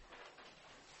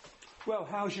Well,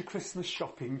 how's your Christmas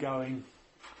shopping going?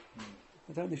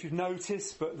 I don't know if you've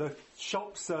noticed, but the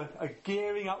shops are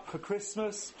gearing up for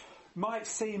Christmas. Might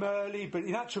seem early, but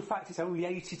in actual fact it's only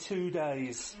 82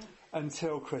 days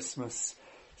until Christmas.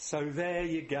 So there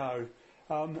you go.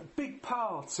 Big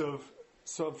part of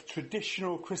sort of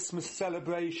traditional Christmas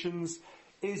celebrations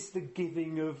is the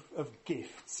giving of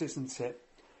gifts, isn't it?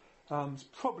 It's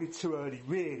probably too early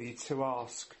really to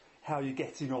ask how you're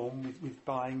getting on with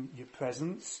buying your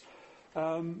presents.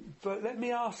 But let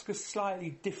me ask a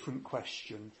slightly different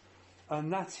question,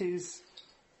 and that is,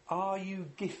 are you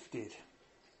gifted?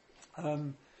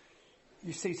 You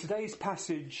see, today's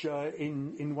passage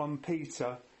in 1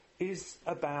 Peter is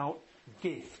about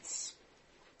gifts.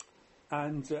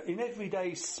 And in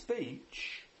everyday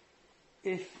speech,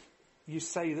 if you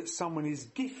say that someone is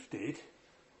gifted,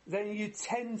 then you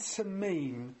tend to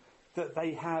mean that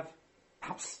they have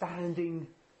outstanding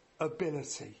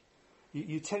ability.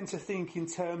 You tend to think in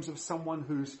terms of someone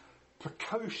who's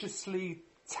precociously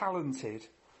talented.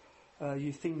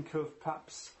 You think of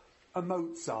perhaps a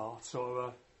Mozart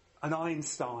or an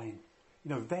Einstein. You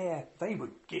know, they were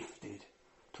gifted,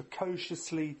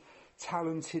 precociously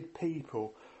talented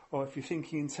people. Or if you're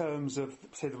thinking in terms of,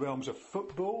 say, the realms of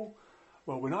football,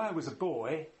 well, when I was a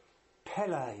boy,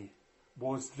 Pelé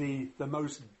was the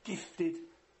most gifted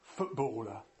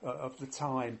footballer of the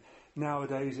time.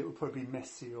 Nowadays it would probably be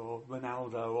Messi or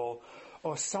Ronaldo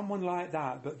or someone like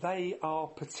that, but they are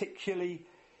particularly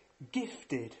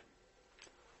gifted.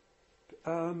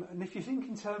 And if you think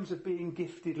in terms of being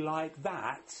gifted like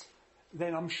that,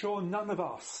 then I'm sure none of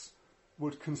us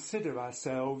would consider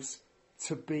ourselves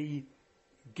to be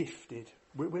gifted.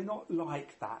 We're not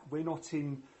like that. We're not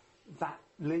in that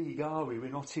league, are we? We're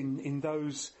not in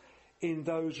those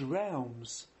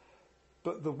realms.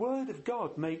 But the Word of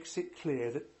God makes it clear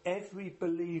that every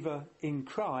believer in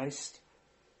Christ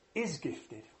is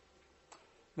gifted.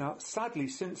 Now, sadly,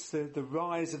 since the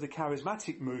rise of the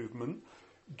charismatic movement,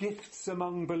 gifts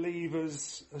among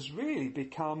believers has really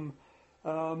become,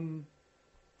 rather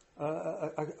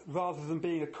than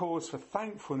being a cause for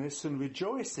thankfulness and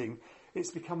rejoicing,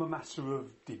 it's become a matter of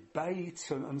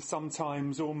debate and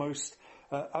sometimes almost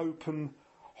open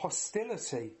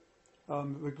hostility.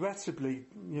 Regrettably,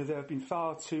 there have been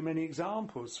far too many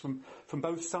examples from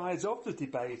both sides of the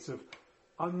debate of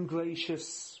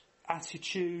ungracious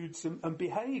attitudes and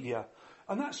behaviour.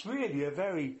 And that's really a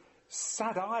very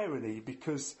sad irony,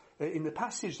 because in the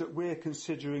passage that we're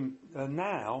considering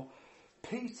now,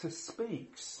 Peter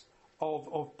speaks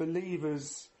of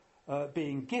believers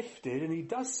being gifted, and he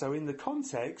does so in the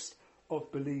context of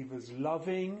believers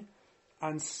loving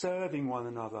and serving one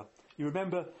another. You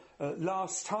remember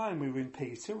last time we were in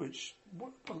Peter, which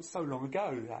wasn't so long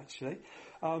ago actually,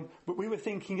 but we were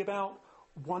thinking about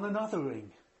one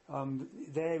anothering.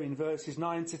 There in verses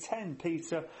 9 to 10,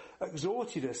 Peter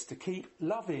exhorted us to keep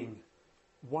loving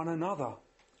one another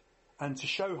and to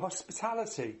show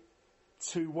hospitality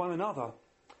to one another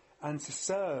and to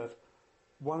serve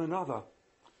one another.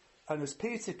 And as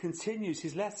Peter continues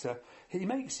his letter, he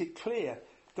makes it clear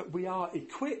that we are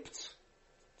equipped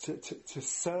to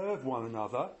serve one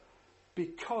another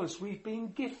because we've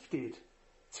been gifted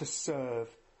to serve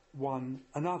one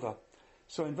another.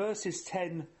 So in verses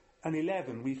 10 and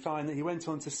 11 we find that he went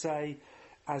on to say,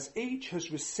 as each has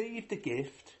received a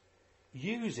gift,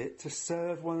 use it to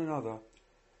serve one another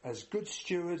as good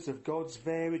stewards of God's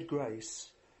varied grace.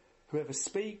 Whoever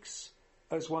speaks,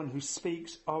 as one who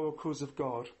speaks oracles of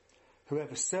God.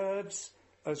 Whoever serves,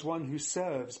 as one who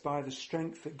serves by the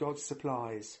strength that God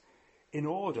supplies, in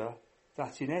order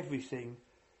that in everything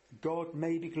God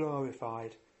may be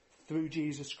glorified through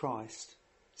Jesus Christ.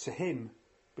 To him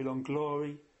belong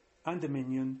glory and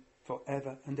dominion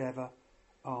forever and ever.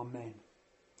 Amen.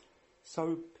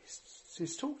 So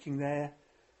he's talking there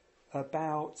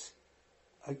about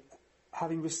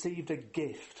having received a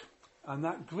gift. And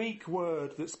that Greek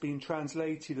word that's been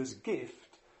translated as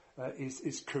gift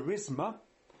is charisma.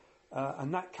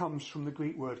 And that comes from the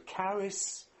Greek word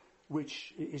charis,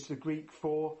 which is the Greek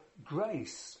for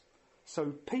grace.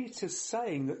 So Peter's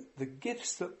saying that the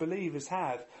gifts that believers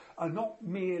have are not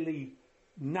merely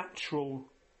natural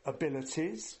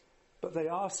abilities, but they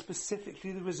are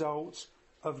specifically the result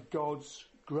of God's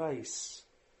grace,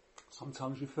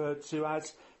 sometimes referred to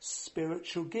as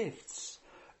spiritual gifts.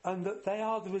 And that they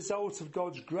are the result of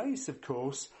God's grace, of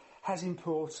course, has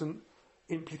important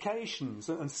implications.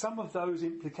 And some of those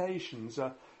implications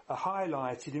are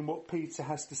highlighted in what Peter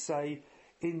has to say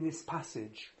in this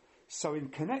passage. So in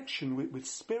connection with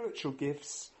spiritual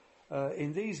gifts,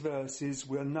 in these verses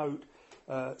we'll note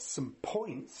some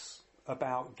points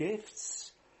about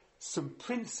gifts, some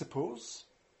principles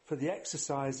for the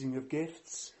exercising of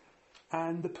gifts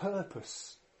and the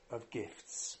purpose of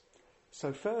gifts.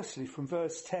 So firstly, from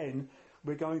verse 10,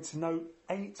 we're going to note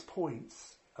 8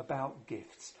 points about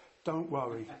gifts. Don't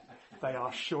worry, they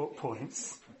are short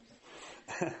points.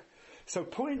 So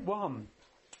point 1,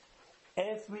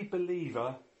 every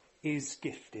believer is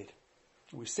gifted.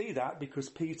 We see that because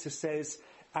Peter says,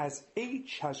 as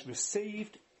each has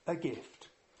received a gift.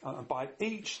 And by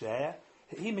each there,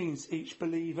 he means each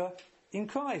believer in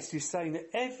Christ. He's saying that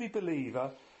every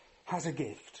believer has a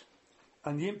gift.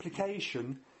 And the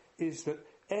implication is that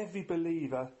every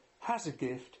believer has a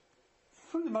gift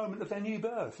from the moment of their new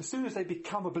birth. As soon as they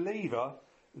become a believer,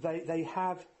 they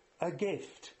have a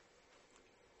gift.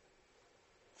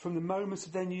 From the moment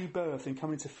of their new birth and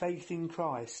coming to faith in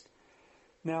Christ.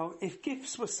 Now, if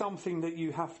gifts were something that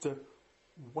you have to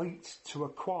wait to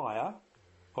acquire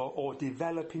or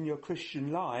develop in your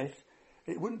Christian life,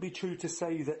 it wouldn't be true to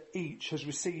say that each has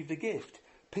received a gift.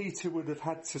 Peter would have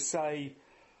had to say,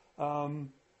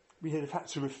 we would have had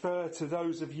to refer to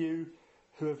those of you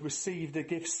who have received a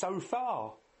gift so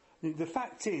far. The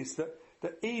fact is that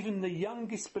even the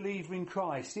youngest believer in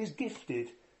Christ is gifted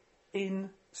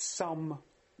in some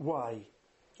way.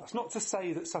 That's not to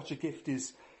say that such a gift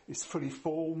is fully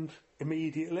formed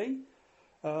immediately,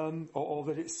 or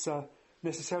that it's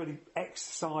necessarily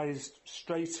exercised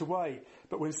straight away.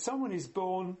 But when someone is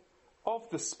born of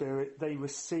the Spirit, they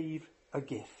receive a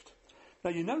gift. Now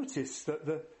you notice that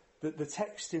the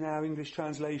text in our English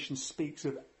translation speaks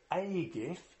of a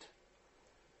gift,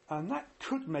 and that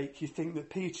could make you think that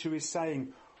Peter is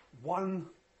saying one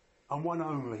and one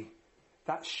only.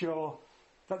 That's your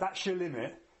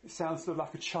limit. It sounds sort of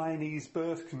like a Chinese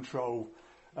birth control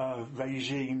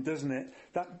regime, doesn't it?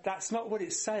 That's not what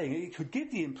it's saying. It could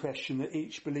give the impression that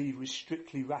each believer is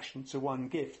strictly rationed to one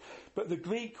gift. But the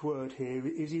Greek word here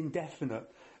is indefinite,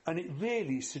 and it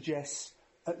really suggests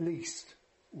at least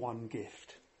one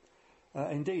gift.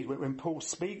 Indeed, when Paul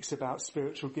speaks about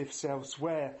spiritual gifts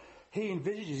elsewhere, he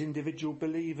envisages individual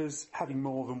believers having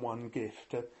more than one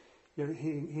gift. He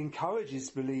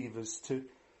encourages believers to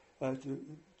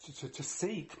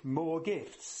seek more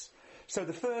gifts. So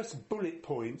the first bullet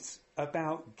point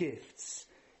about gifts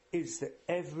is that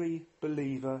every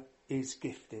believer is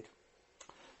gifted.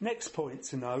 Next point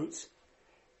to note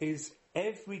is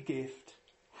every gift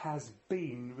has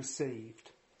been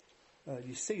received.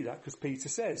 You see that because Peter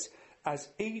says, as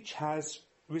each has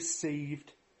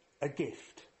received a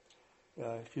gift.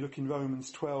 If you look in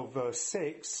Romans 12 verse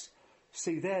 6,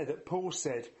 see there that Paul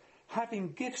said,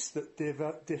 having gifts that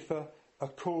differ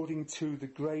according to the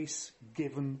grace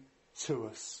given to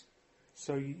us.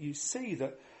 So you see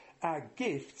that our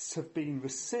gifts have been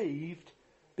received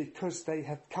because they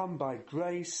have come by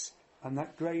grace, and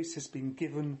that grace has been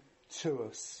given to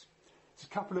us. So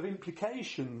a couple of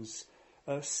implications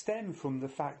stem from the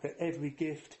fact that every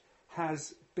gift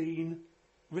has been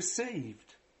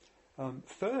received.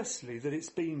 Firstly, that it's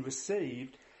been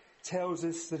received tells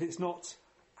us that it's not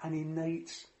an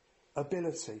innate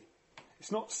ability.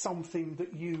 It's not something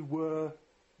that you were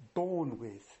born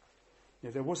with.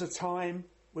 There was a time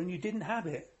when you didn't have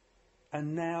it,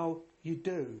 and now you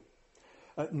do.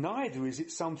 Neither is it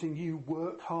something you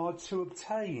work hard to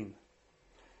obtain.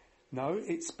 No,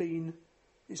 it's been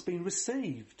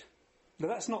received. Now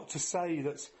that's not to say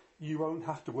that you won't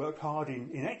have to work hard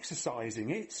in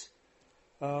exercising it.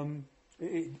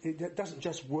 It doesn't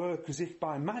just work as if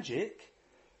by magic.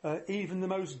 Even the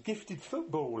most gifted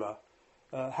footballer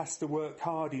has to work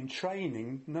hard in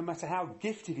training, no matter how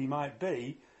gifted he might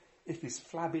be. If he's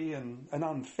flabby and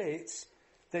unfit,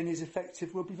 then his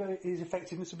effectiveness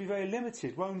will be very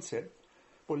limited, won't it?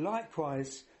 Well,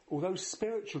 likewise, although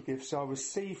spiritual gifts are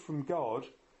received from God,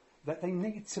 that they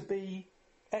need to be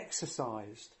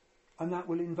exercised, and that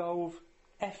will involve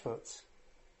effort.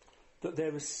 That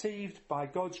they're received by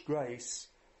God's grace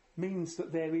means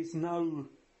that there is no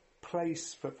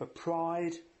place for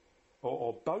pride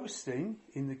or boasting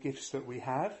in the gifts that we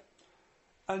have,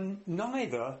 and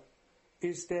neither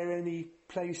is there any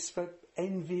place for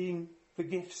envying the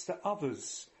gifts that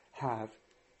others have.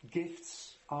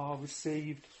 Gifts are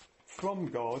received from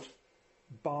God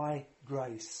by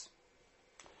grace.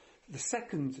 The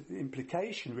second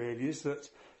implication really is that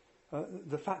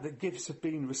the fact that gifts have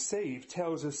been received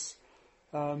tells us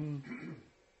that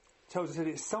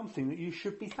it's something that you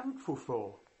should be thankful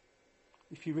for.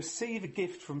 If you receive a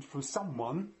gift from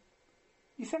someone,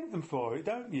 you thank them for it,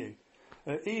 don't you?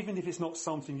 Even if it's not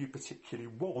something you particularly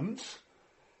want,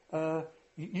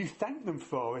 you thank them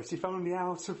for it, if only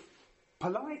out of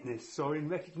politeness or in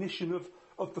recognition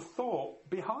of the thought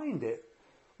behind it.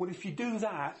 Well, if you do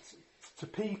that, to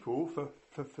people for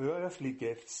earthly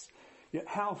gifts, yet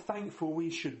how thankful we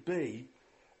should be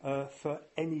for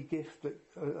any gift that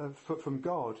from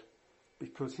God,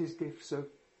 because his gifts are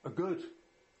good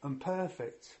and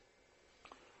perfect.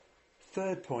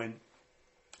 Third point,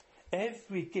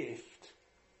 every gift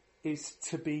is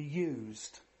to be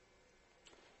used.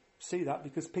 See that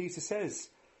because Peter says,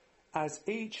 as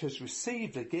each has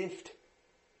received a gift,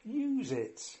 use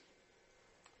it.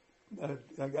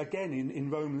 Again, in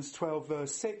Romans 12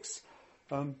 verse 6,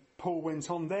 Paul went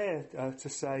on there to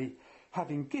say,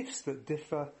 having gifts that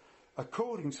differ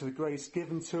according to the grace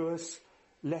given to us,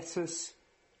 let us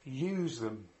use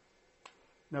them.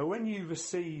 Now, when you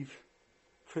receive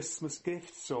Christmas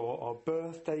gifts or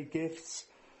birthday gifts,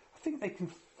 I think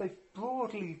they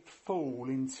broadly fall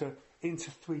into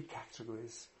three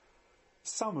categories.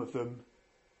 Some of them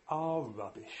are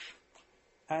rubbish,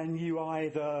 and you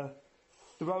either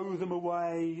throw them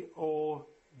away or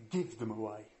give them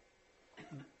away.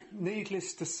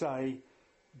 Needless to say,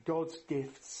 God's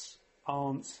gifts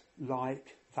aren't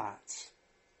like that.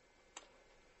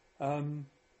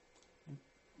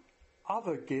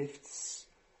 Other gifts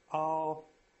are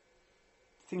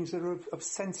things that are of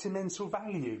sentimental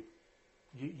value.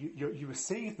 You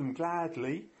receive them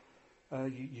gladly,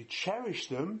 you cherish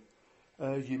them,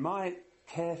 you might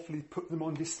carefully put them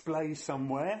on display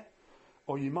somewhere,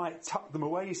 or you might tuck them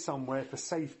away somewhere for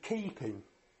safekeeping.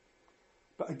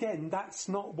 But again, that's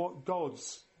not what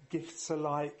God's gifts are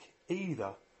like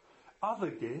either. Other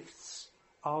gifts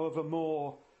are of a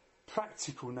more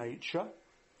practical nature.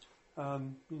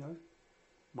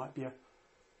 Might be a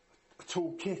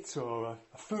toolkit or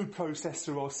a food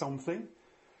processor or something.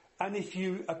 And if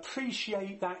you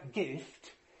appreciate that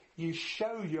gift, you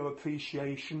show your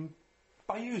appreciation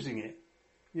by using it.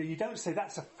 You don't say,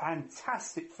 that's a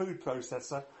fantastic food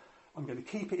processor, I'm going to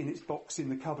keep it in its box in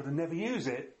the cupboard and never use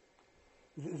it.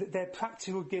 They're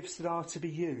practical gifts that are to be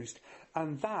used.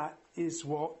 And that is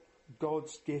what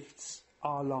God's gifts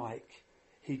are like.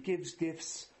 He gives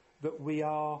gifts that we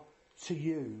are to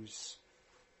use.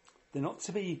 They're not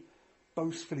to be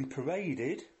boastfully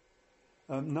paraded.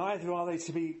 Neither are they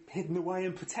to be hidden away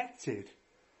and protected.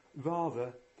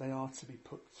 Rather, they are to be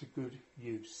put to good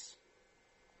use.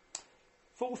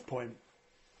 Fourth point,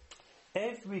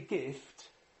 every gift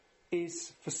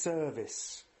is for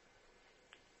service.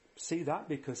 See that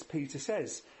because Peter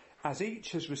says, as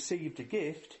each has received a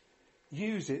gift,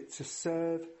 use it to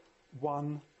serve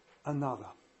one another.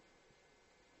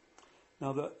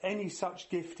 Now that any such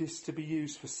gift is to be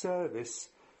used for service,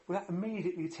 well, that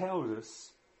immediately tells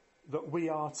us that we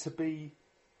are to be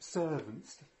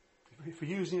servants. If we're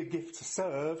using a gift to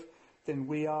serve, then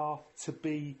we are to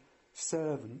be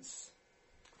servants.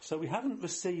 So we haven't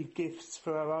received gifts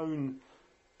for our own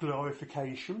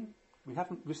glorification. We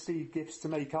haven't received gifts to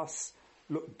make us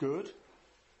look good.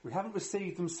 We haven't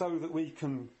received them so that we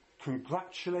can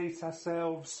congratulate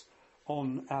ourselves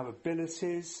on our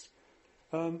abilities.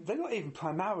 They're not even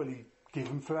primarily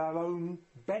given for our own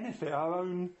benefit, our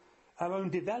own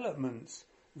development.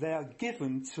 They are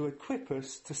given to equip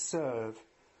us to serve.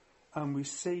 And we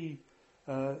see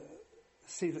the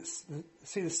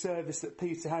service that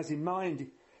Peter has in mind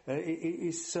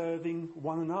is serving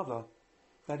one another.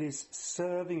 That is,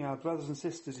 serving our brothers and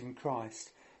sisters in Christ.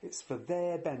 It's for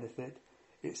their benefit.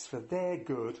 It's for their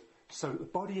good. So that the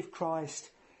body of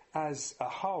Christ as a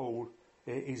whole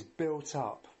is built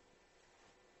up.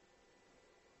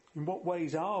 In what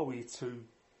ways are we to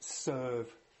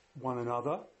serve one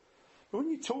another? When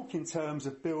you talk in terms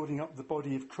of building up the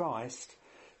body of Christ,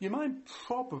 your mind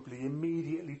probably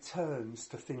immediately turns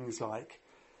to things like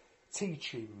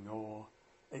teaching or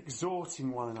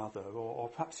exhorting one another or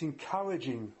perhaps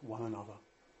encouraging one another.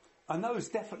 And those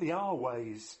definitely are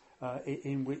ways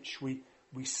in which we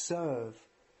serve.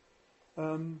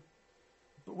 But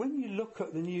when you look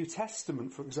at the New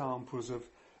Testament for examples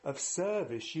of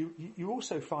service, you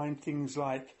also find things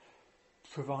like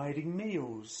providing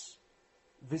meals,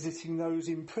 visiting those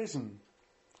in prison,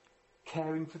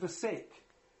 caring for the sick,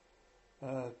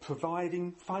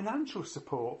 providing financial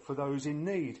support for those in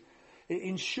need.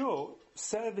 In short,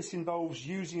 service involves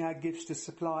using our gifts to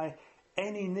supply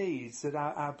any needs that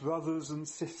our brothers and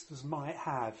sisters might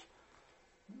have.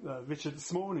 Richard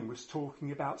this morning was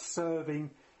talking about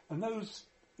serving and those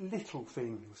little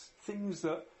things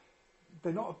that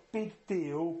they're not a big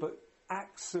deal, but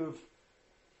acts of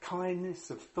kindness,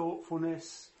 of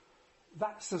thoughtfulness,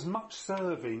 that's as much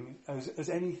serving as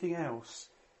anything else.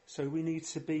 So we need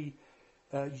to be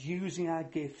using our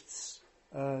gifts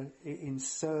in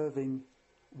serving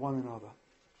one another.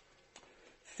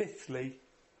 Fifthly,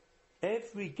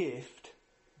 every gift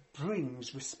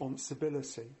brings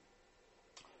responsibility.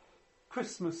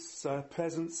 Christmas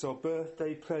presents or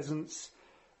birthday presents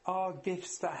are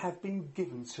gifts that have been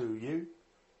given to you,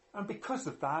 and because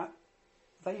of that,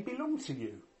 they belong to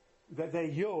you. That they're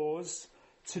yours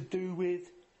to do with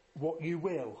what you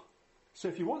will. So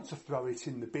if you want to throw it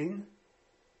in the bin,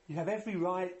 you have every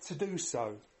right to do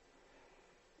so.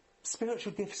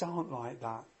 Spiritual gifts aren't like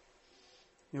that.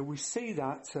 We see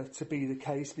that to be the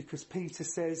case because Peter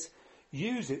says,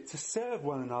 use it to serve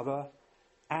one another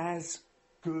as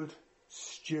good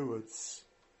stewards.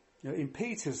 In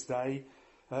Peter's day,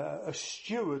 a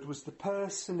steward was the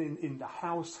person in the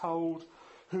household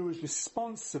who was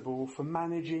responsible for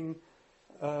managing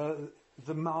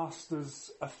the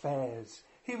master's affairs.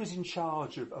 He was in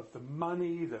charge of the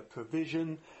money, the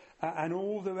provision, and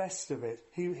all the rest of it.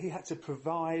 He had to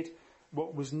provide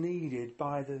what was needed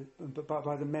by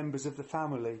the members of the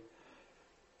family.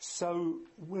 So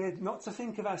we're not to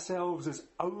think of ourselves as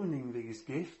owning these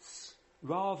gifts.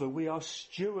 Rather, we are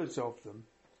stewards of them.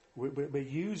 We're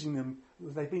using them.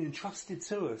 They've been entrusted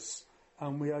to us,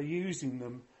 and we are using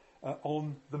them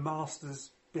on the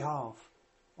Master's behalf,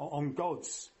 on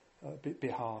God's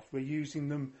behalf. We're using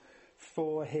them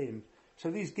for Him.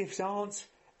 So these gifts aren't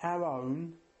our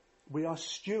own. We are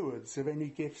stewards of any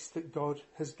gifts that God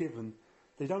has given.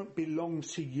 They don't belong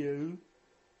to you,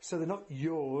 so they're not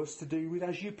yours to do with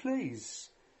as you please.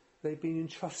 They've been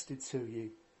entrusted to you.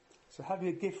 So having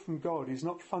a gift from God is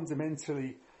not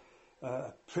fundamentally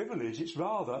a privilege, it's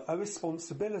rather a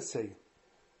responsibility.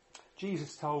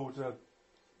 Jesus told a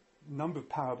number of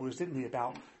parables, didn't he,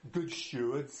 about good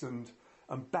stewards and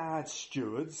bad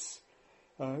stewards.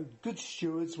 Good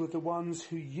stewards were the ones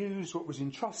who used what was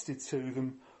entrusted to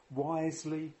them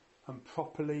wisely and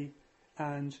properly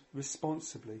and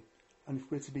responsibly. And if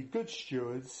we're to be good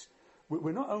stewards,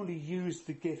 we're not only use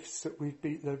the gifts that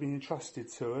have been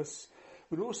entrusted to us,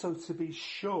 but also to be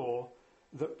sure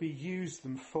that we use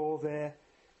them for their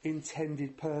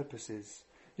intended purposes.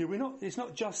 It's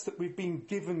not just that we've been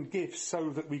given gifts so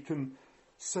that we can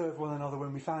serve one another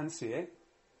when we fancy it.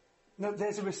 No,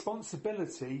 there's a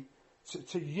responsibility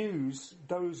to use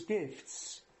those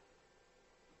gifts.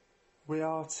 We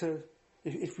are to,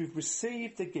 if we've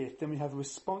received the gift, then we have a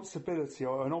responsibility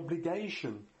or an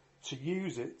obligation to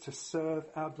use it to serve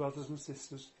our brothers and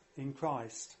sisters in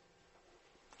Christ.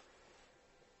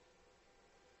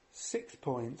 Sixth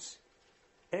point,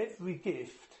 every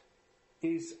gift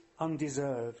is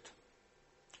undeserved.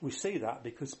 We see that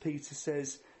because Peter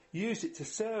says, use it to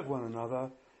serve one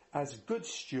another as good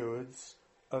stewards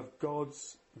of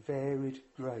God's varied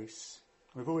grace.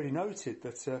 We've already noted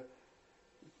that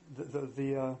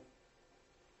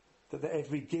that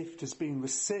every gift has been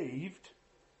received.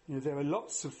 There are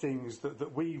lots of things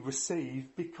that we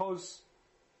receive because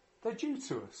they're due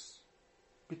to us,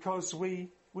 because we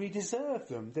deserve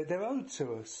them. They're owed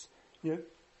to us. Your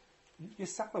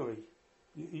salary,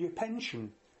 your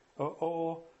pension,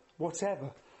 or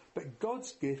whatever. But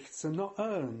God's gifts are not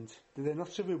earned. They're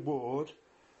not a reward.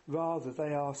 Rather,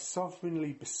 they are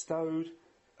sovereignly bestowed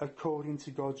according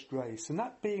to God's grace. And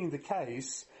that being the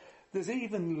case, there's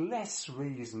even less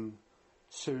reason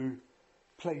to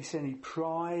place any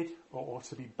pride or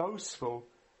to be boastful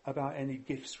about any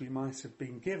gifts we might have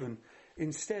been given.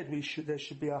 Instead, there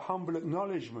should be a humble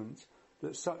acknowledgement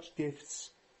that such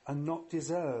gifts are not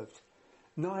deserved.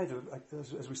 Neither,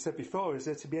 as we said before, is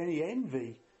there to be any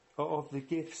envy of the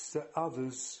gifts that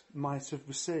others might have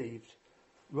received.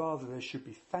 Rather, there should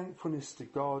be thankfulness to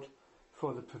God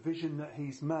for the provision that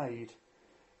He's made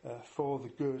for the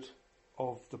good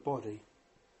of the body.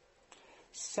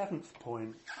 Seventh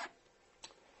point,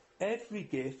 every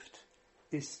gift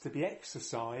is to be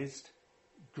exercised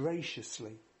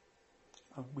graciously.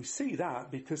 And we see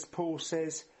that because Paul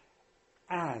says,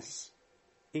 as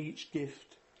each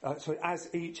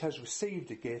has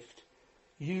received a gift,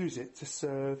 use it to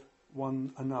serve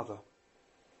one another.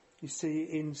 You see,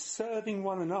 in serving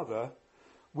one another,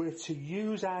 we're to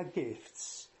use our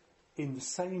gifts in the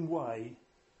same way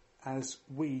as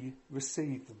we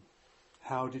receive them.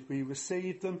 How did we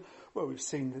receive them? Well, we've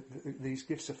seen that these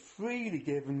gifts are freely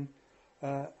given,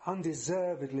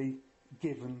 undeservedly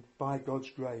given by God's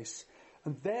grace.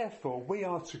 And therefore, we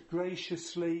are to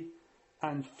graciously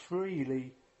and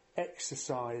freely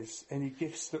exercise any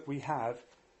gifts that we have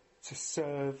to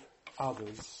serve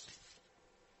others.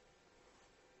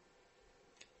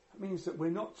 That means that we're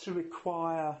not to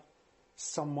require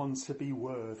someone to be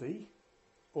worthy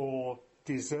or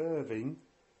deserving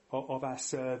of our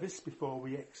service before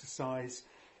we exercise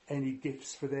any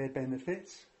gifts for their benefit.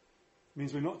 It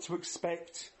means we're not to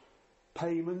expect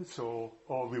payment or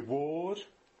reward.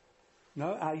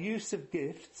 No, our use of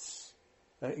gifts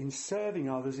in serving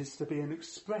others is to be an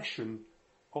expression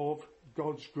of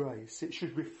God's grace. It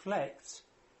should reflect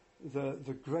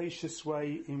the gracious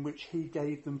way in which he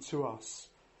gave them to us.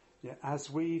 Yeah, as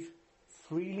we've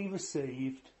freely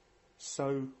received,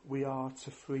 so we are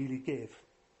to freely give.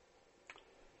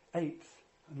 Eighth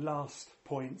and last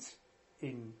point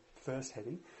in the first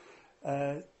heading,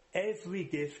 every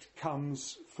gift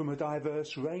comes from a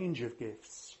diverse range of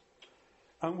gifts.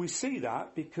 And we see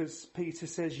that because Peter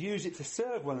says, use it to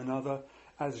serve one another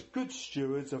as good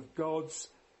stewards of God's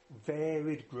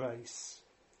varied grace.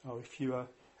 Oh, if you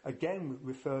again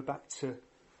refer back to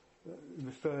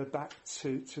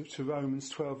Romans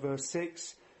 12 verse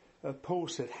 6, Paul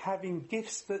said, having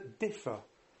gifts that differ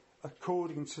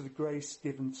according to the grace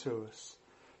given to us.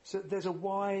 So there's a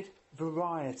wide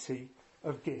variety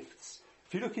of gifts.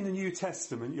 If you look in the New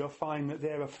Testament, you'll find that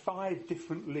there are 5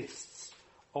 different lists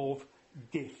of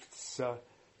gifts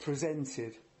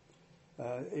presented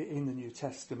in the New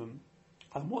Testament.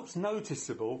 And what's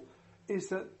noticeable is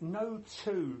that no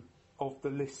 2 of the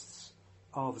lists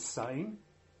are the same.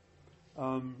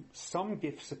 Some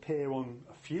gifts appear on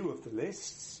a few of the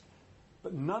lists,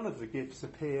 but none of the gifts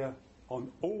appear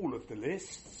on all of the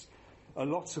lists. A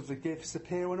lot of the gifts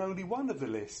appear on only one of the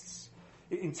lists.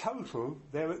 In total,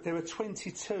 there are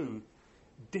 22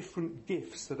 different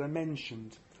gifts that are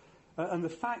mentioned. And the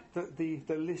fact that the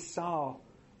lists are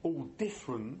all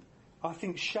different, I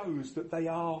think, shows that they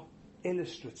are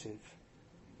illustrative.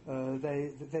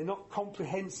 They're not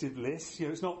comprehensive lists. You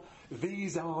know, it's not,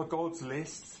 these are God's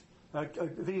lists,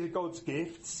 these are God's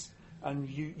gifts, and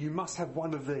you must have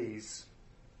one of these.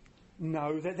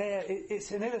 No, it's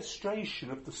an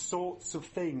illustration of the sorts of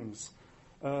things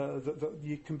that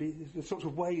you can be, the sorts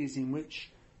of ways in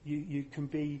which you can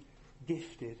be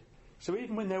gifted. So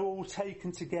even when they're all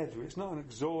taken together, it's not an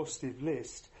exhaustive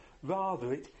list.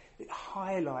 Rather, it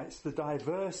highlights the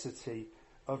diversity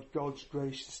of God's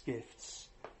gracious gifts.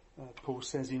 Paul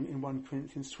says in 1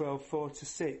 Corinthians 12,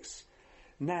 4-6,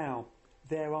 now,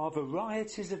 there are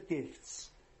varieties of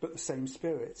gifts, but the same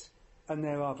Spirit. And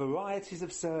there are varieties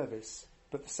of service,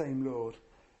 but the same Lord.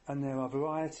 And there are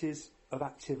varieties of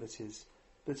activities,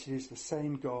 but it is the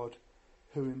same God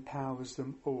who empowers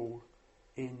them all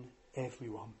in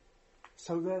everyone.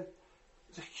 So there's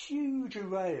a huge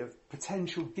array of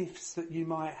potential gifts that you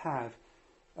might have.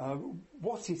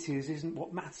 What it is isn't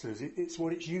what matters. It's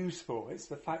what it's used for. It's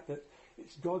the fact that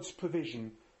it's God's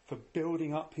provision for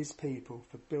building up his people,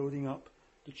 for building up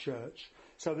the church.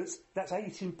 So that's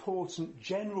 8 important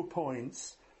general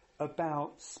points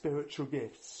about spiritual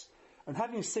gifts. And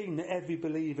having seen that every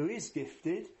believer is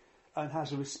gifted and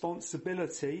has a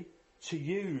responsibility to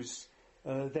use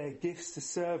their gifts to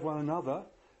serve one another,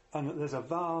 and that there's a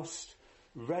vast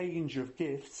range of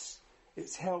gifts,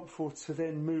 it's helpful to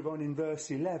then move on in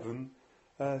verse 11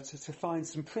 to find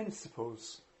some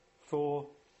principles for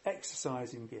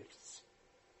exercising gifts.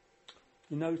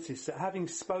 You notice that having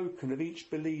spoken of each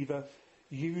believer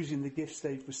using the gifts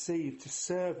they've received to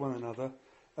serve one another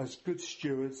as good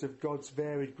stewards of God's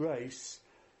varied grace,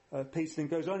 Peter then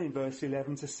goes on in verse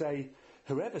 11 to say,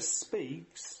 whoever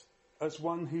speaks as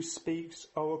one who speaks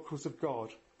oracles of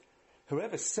God,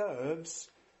 whoever serves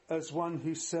as one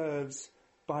who serves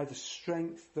by the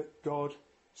strength that God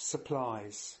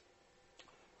supplies.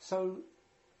 So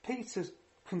Peter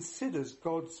considers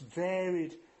God's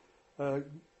varied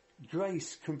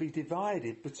grace can be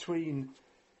divided between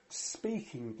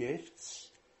speaking gifts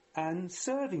and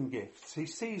serving gifts. He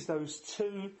sees those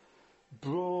 2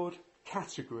 broad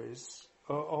categories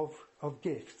of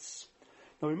gifts.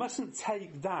 Now we mustn't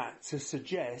take that to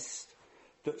suggest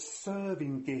that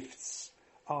serving gifts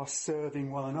are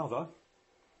serving one another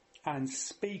and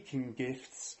speaking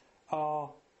gifts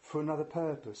are for another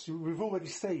purpose. We've already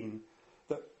seen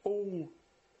that all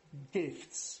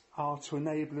gifts are to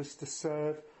enable us to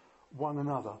serve one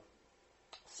another.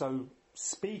 So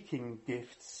speaking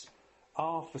gifts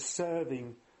are for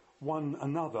serving one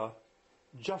another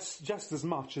just as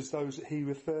much as those that he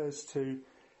refers to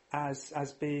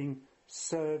as being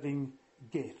serving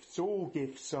gifts. All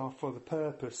gifts are for the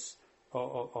purpose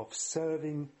of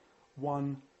serving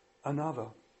one another.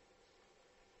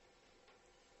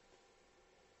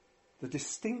 The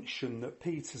distinction that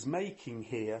Peter's making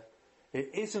here,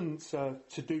 it isn't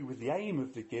to do with the aim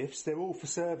of the gifts. They're all for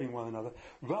serving one another.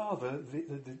 Rather,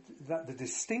 the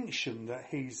distinction that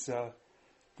he's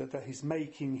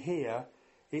making here,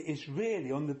 it is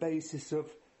really on the basis of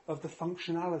the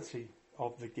functionality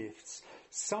of the gifts.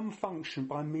 Some function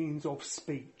by means of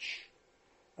speech.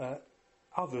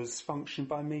 Others function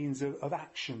by means of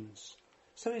actions.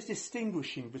 So he's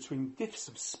distinguishing between gifts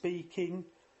of speaking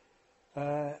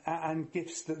and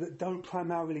gifts that don't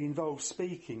primarily involve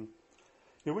speaking.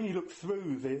 You know, when you look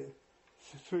through the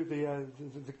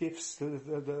gifts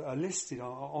that are listed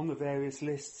on the various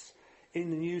lists in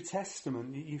the New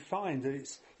Testament, you find that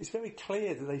it's very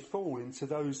clear that they fall into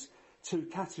those two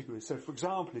categories. So, for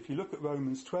example, if you look at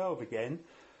Romans 12 again,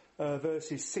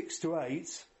 verses 6 to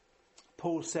 8,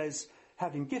 Paul says,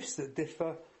 having gifts that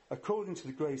differ according to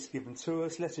the grace given to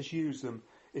us, let us use them.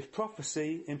 If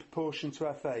prophecy, in proportion to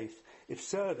our faith. If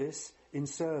service, in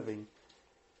serving.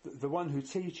 The one who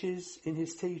teaches, in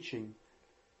his teaching.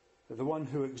 The one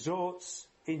who exhorts,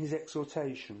 in his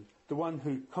exhortation. The one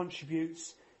who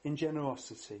contributes, in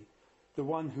generosity. The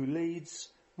one who leads,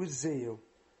 with zeal.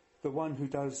 The one who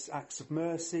does acts of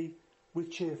mercy, with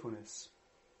cheerfulness.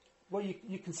 Well,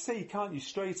 you can see, can't you,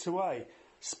 straight away,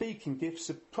 speaking gifts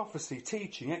of prophecy,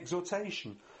 teaching,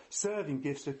 exhortation. Serving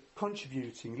gifts of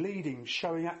contributing, leading,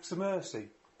 showing acts of mercy.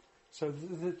 So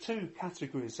the two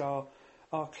categories are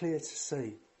clear to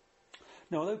see.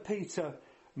 Now, although Peter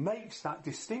makes that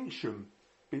distinction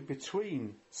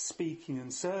between speaking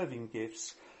and serving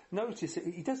gifts, notice that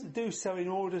he doesn't do so in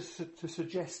order to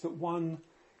suggest that one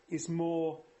is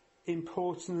more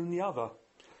important than the other.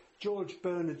 George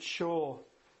Bernard Shaw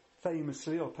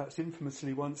famously, or perhaps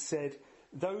infamously, once said,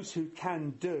 "Those who can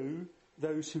do,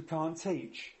 those who can't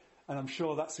teach." And I'm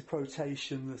sure that's a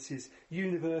quotation that is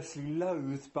universally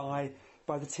loathed by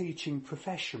the teaching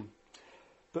profession.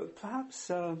 But perhaps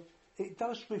it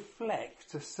does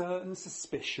reflect a certain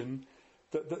suspicion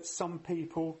that some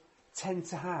people tend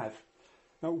to have.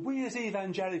 Now, we as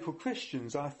evangelical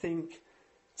Christians, I think,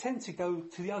 tend to go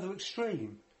to the other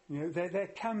extreme. You know, there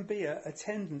can be a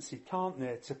tendency, can't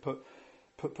there, to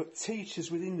put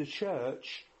teachers within the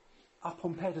church up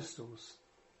on pedestals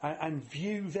and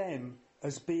view them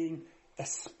as being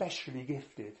especially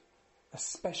gifted,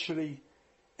 especially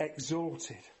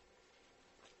exalted.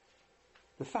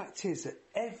 The fact is that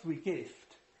every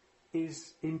gift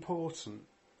is important.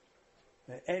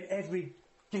 Every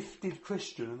gifted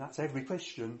Christian, and that's every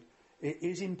Christian, it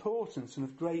is important and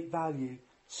of great value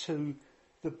to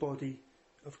the body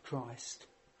of Christ.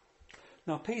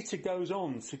 Now, Peter goes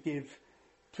on to give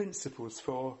principles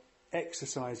for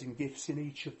exercising gifts in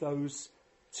each of those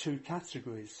two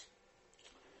categories.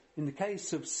 In the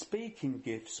case of speaking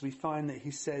gifts, we find that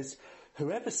he says,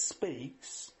 whoever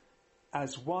speaks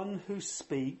as one who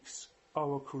speaks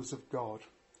oracles of God.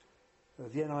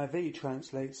 The NIV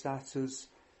translates that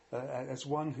as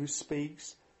one who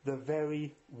speaks the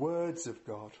very words of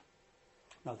God.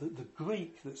 Now, the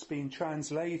Greek that's been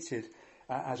translated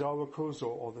as oracles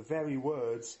or the very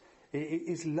words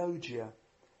is logia,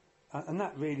 and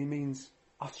that really means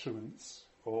utterance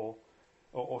or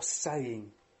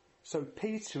saying. So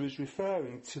Peter is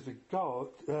referring to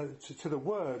the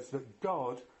words that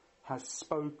God has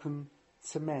spoken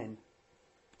to men.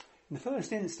 In the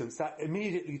first instance, that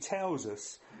immediately tells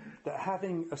us that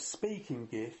having a speaking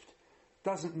gift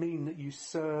doesn't mean that you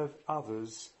serve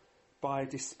others by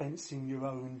dispensing your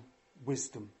own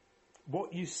wisdom.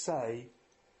 What you say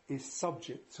is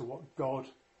subject to what God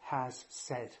has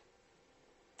said.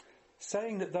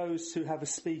 Saying that those who have a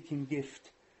speaking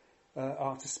gift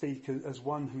are to speak as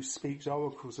one who speaks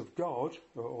oracles of God,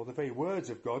 or the very words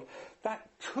of God, that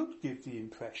could give the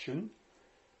impression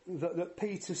that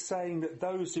Peter's saying that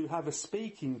those who have a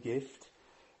speaking gift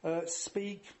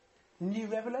speak new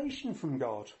revelation from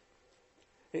God.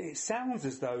 It sounds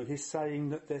as though he's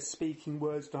saying that they're speaking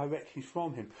words directly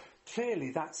from him.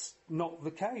 Clearly that's not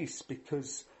the case,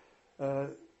 because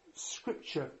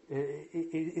Scripture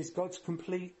is God's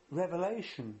complete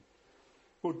revelation.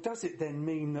 Well, does it then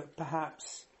mean that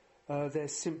perhaps they're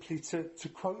simply to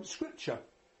quote Scripture?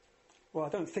 Well, I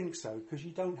don't think so, because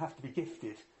you don't have to be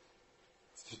gifted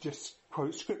to just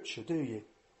quote Scripture, do you?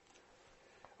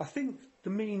 I think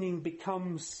the meaning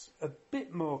becomes a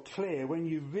bit more clear when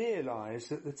you realise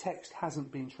that the text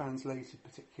hasn't been translated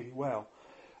particularly well.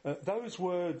 Those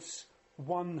words,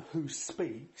 one who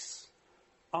speaks,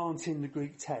 aren't in the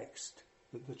Greek text.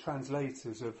 The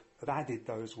translators have added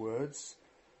those words,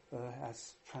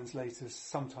 as translators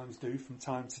sometimes do from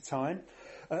time to time.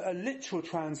 A literal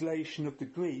translation of the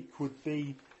Greek would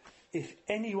be, if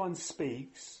anyone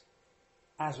speaks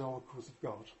as oracles of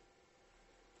God,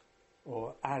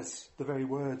 or as the very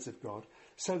words of God.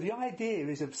 So the idea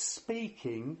is of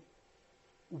speaking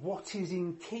what is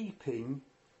in keeping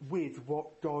with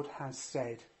what God has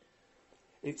said.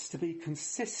 It's to be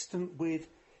consistent with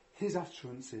his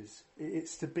utterances.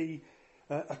 It's to be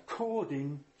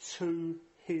according to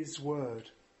his word.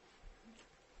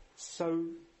 So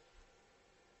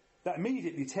that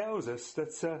immediately tells us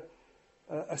that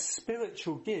a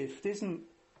spiritual gift isn't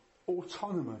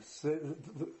autonomous.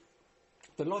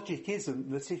 The logic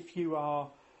isn't that if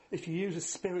you use a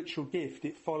spiritual gift,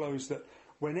 it follows that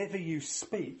whenever you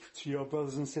speak to your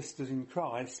brothers and sisters in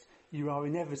Christ, you are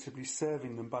inevitably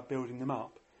serving them by building them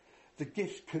up. The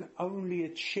gift can only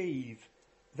achieve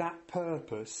that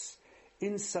purpose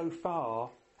insofar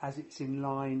as it's in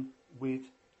line with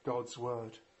God's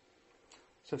word.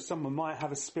 So someone might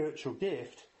have a spiritual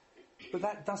gift, but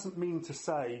that doesn't mean to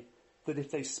say that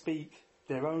if they speak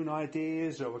their own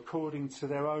ideas or according to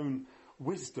their own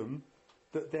wisdom,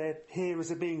 that their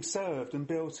hearers are being served and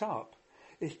built up.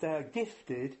 If they are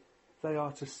gifted, they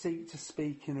are to seek to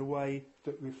speak in a way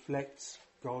that reflects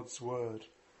God's word.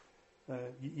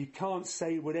 You can't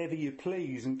say whatever you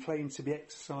please and claim to be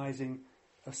exercising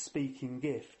a speaking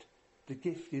gift. The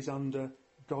gift is under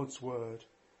God's word.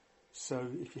 So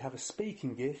if you have a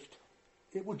speaking gift,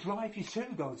 it will drive you to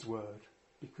God's word,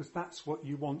 because that's what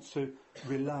you want to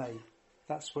relay.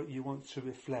 That's what you want to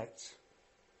reflect.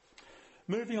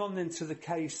 Moving on then to the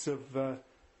case of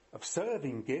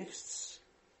serving gifts,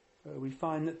 we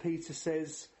find that Peter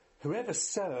says, whoever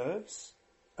serves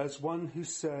as one who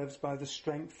serves by the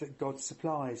strength that God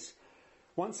supplies.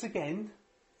 Once again,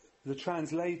 the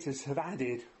translators have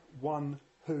added one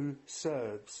who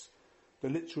serves. The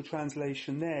literal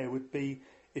translation there would be,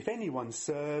 if anyone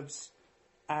serves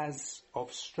as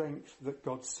of strength that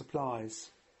God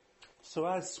supplies. So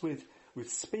as with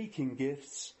speaking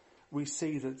gifts, we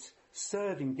see that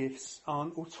serving gifts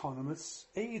aren't autonomous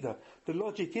either. The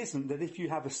logic isn't that if you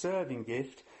have a serving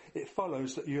gift, it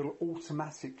follows that you'll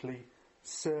automatically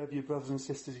serve your brothers and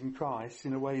sisters in Christ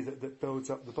in a way that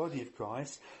builds up the body of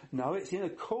Christ. No, it's in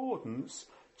accordance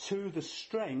to the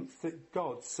strength that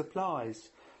God supplies.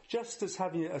 Just as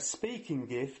having a speaking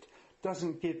gift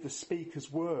doesn't give the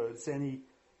speaker's words any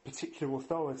particular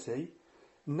authority,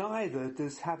 neither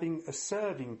does having a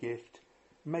serving gift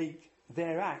make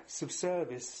their acts of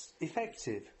service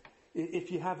effective.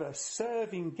 If you have a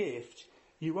serving gift,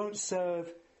 you won't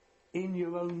serve in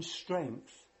your own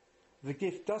strength. The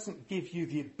gift doesn't give you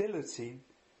the ability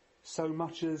so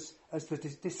much as the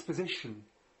disposition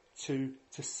to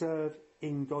serve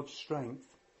in God's strength.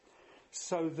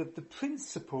 So that the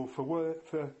principle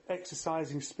for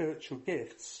exercising spiritual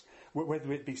gifts,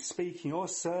 whether it be speaking or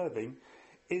serving,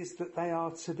 is that they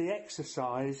are to be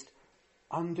exercised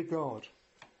under God.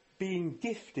 Being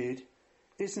gifted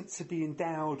isn't to be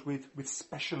endowed with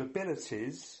special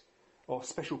abilities or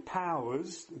special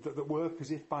powers that work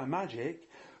as if by magic.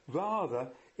 Rather,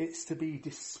 it's to be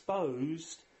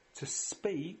disposed to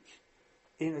speak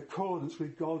in accordance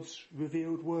with God's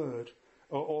revealed word,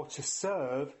 or to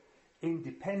serve in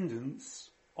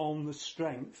dependence on the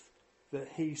strength that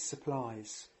he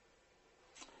supplies.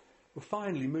 Well,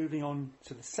 finally, moving on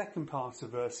to the second part of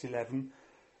verse 11,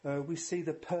 we see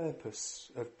the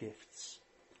purpose of gifts.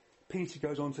 Peter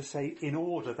goes on to say, in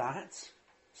order that,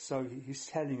 so he's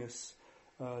telling us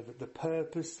that the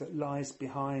purpose that lies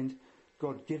behind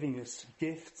God giving us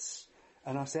gifts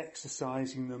and us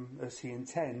exercising them as he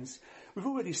intends. We've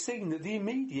already seen that the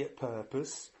immediate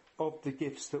purpose of the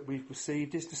gifts that we've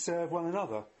received is to serve one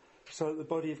another, so that the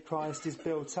body of Christ is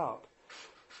built up.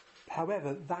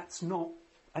 However, that's not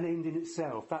an end in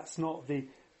itself. That's not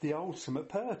the ultimate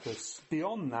purpose.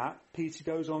 Beyond that, Peter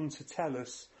goes on to tell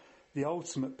us the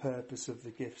ultimate purpose of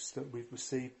the gifts that we've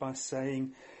received by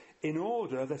saying, in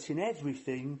order that in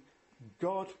everything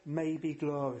God may be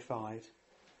glorified.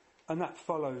 And that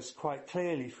follows quite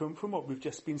clearly from what we've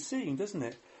just been seeing, doesn't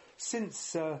it?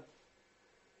 Since the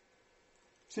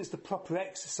proper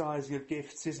exercising of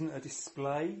gifts isn't a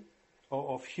display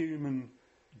of human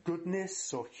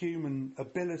goodness or human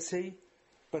ability,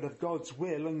 but of God's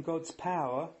will and God's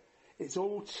power, it's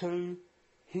all to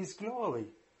his glory.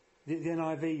 The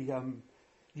NIV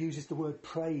uses the word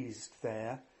praised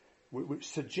there, which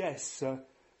suggests a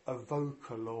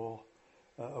vocal or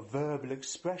a verbal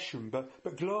expression,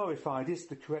 but glorified is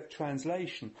the correct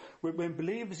translation. When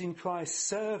believers in Christ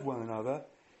serve one another,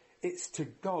 it's to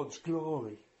God's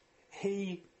glory.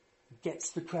 He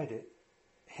gets the credit.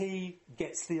 He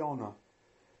gets the honour,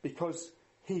 because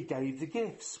he gave the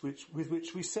gifts with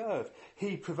which we serve.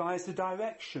 He provides the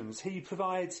directions. He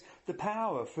provides the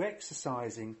power for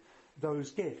exercising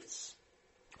those gifts.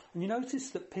 And you notice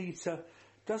that Peter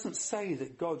doesn't say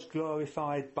that God's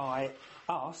glorified by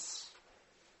us.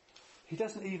 He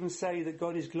doesn't even say that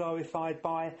God is glorified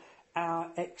by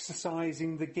our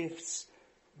exercising the gifts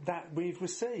that we've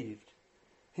received.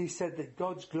 He said that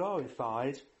God's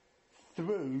glorified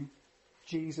through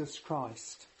Jesus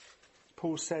Christ.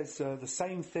 Paul says the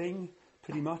same thing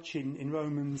pretty much in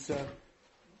Romans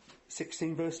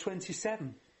 16 verse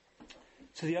 27.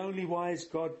 To the only wise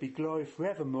God be glory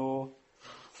forevermore,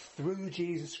 through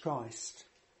Jesus Christ.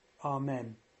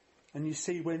 Amen. And you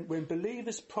see, when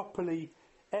believers properly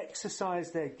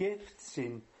exercise their gifts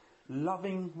in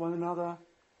loving one another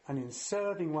and in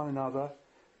serving one another,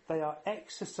 they are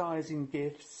exercising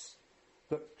gifts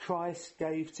that Christ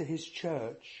gave to his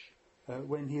church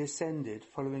when he ascended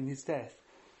following his death.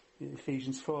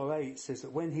 Ephesians 4:8 says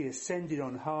that when he ascended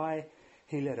on high,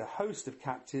 he led a host of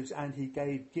captives and he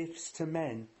gave gifts to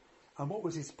men. And what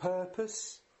was his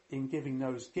purpose in giving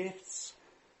those gifts?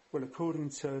 Well, according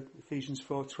to Ephesians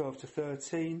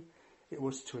 4:12-13, it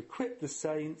was to equip the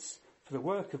saints for the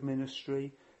work of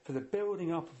ministry, for the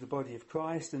building up of the body of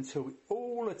Christ, until we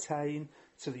all attain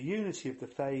to the unity of the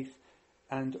faith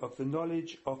and of the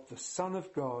knowledge of the Son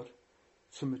of God,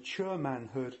 to mature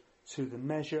manhood, to the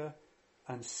measure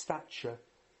and stature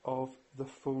of the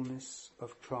fullness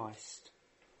of Christ.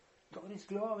 God is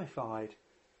glorified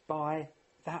by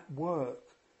that work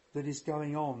that is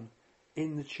going on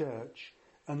in the church,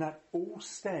 and that all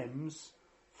stems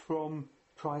from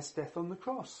Christ's death on the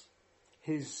cross.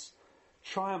 His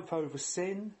triumph over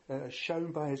sin,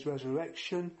 shown by his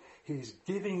resurrection, his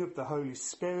giving of the Holy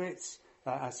Spirit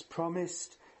as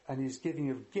promised, and his giving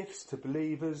of gifts to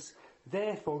believers.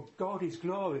 Therefore, God is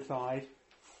glorified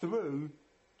through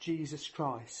Jesus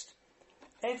Christ.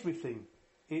 Everything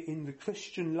in the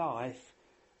Christian life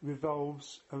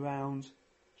revolves around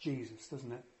Jesus,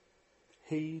 doesn't it?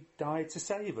 He died to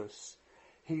save us.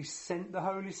 He sent the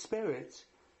Holy Spirit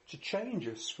to change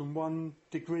us from one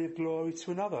degree of glory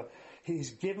to another.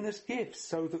 He's given us gifts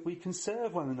so that we can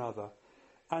serve one another.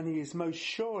 And he is most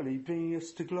surely bringing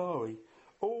us to glory.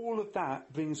 All of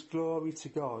that brings glory to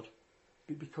God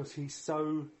because he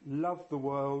so loved the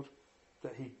world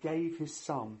that he gave his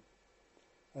Son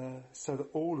so that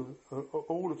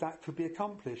all of that could be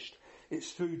accomplished.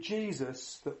 It's through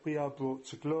Jesus that we are brought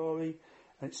to glory,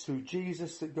 and it's through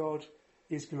Jesus that God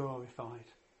is glorified.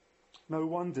 No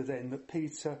wonder then that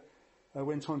Peter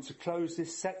went on to close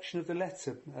this section of the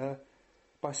letter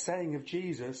by saying of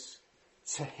Jesus,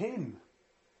 to him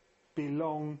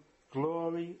belong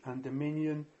glory and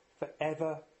dominion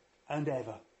forever and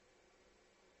ever.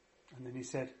 And then he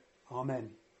said,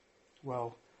 Amen.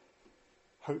 Well,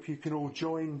 hope you can all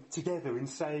join together in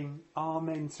saying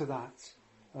Amen to that.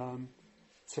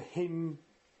 To him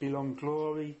belong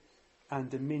glory and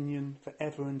dominion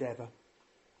forever and ever.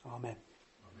 Amen.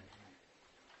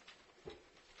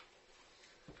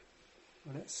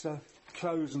 Well, let's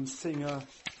close and sing a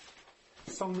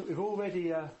song that we've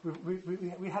already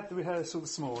we had the rehearsal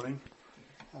this morning.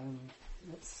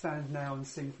 Let's stand now and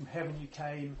sing From Heaven You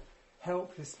Came,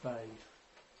 Helpless Babe.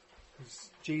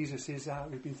 Because Jesus is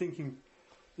we've been thinking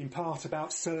in part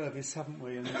about service, haven't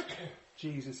we? And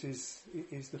Jesus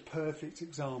is the perfect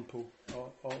example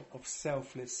of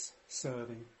selfless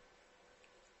serving.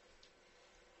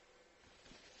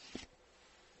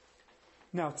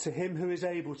 Now to him who is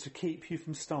able to keep you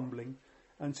from stumbling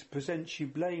and to present you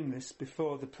blameless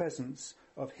before the presence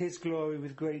of his glory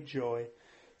with great joy,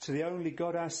 to the only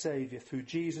God our Saviour, through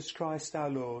Jesus Christ our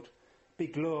Lord, be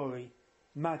glory,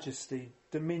 majesty,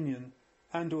 dominion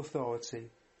and authority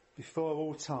before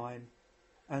all time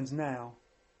and now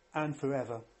and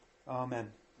forever.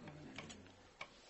 Amen.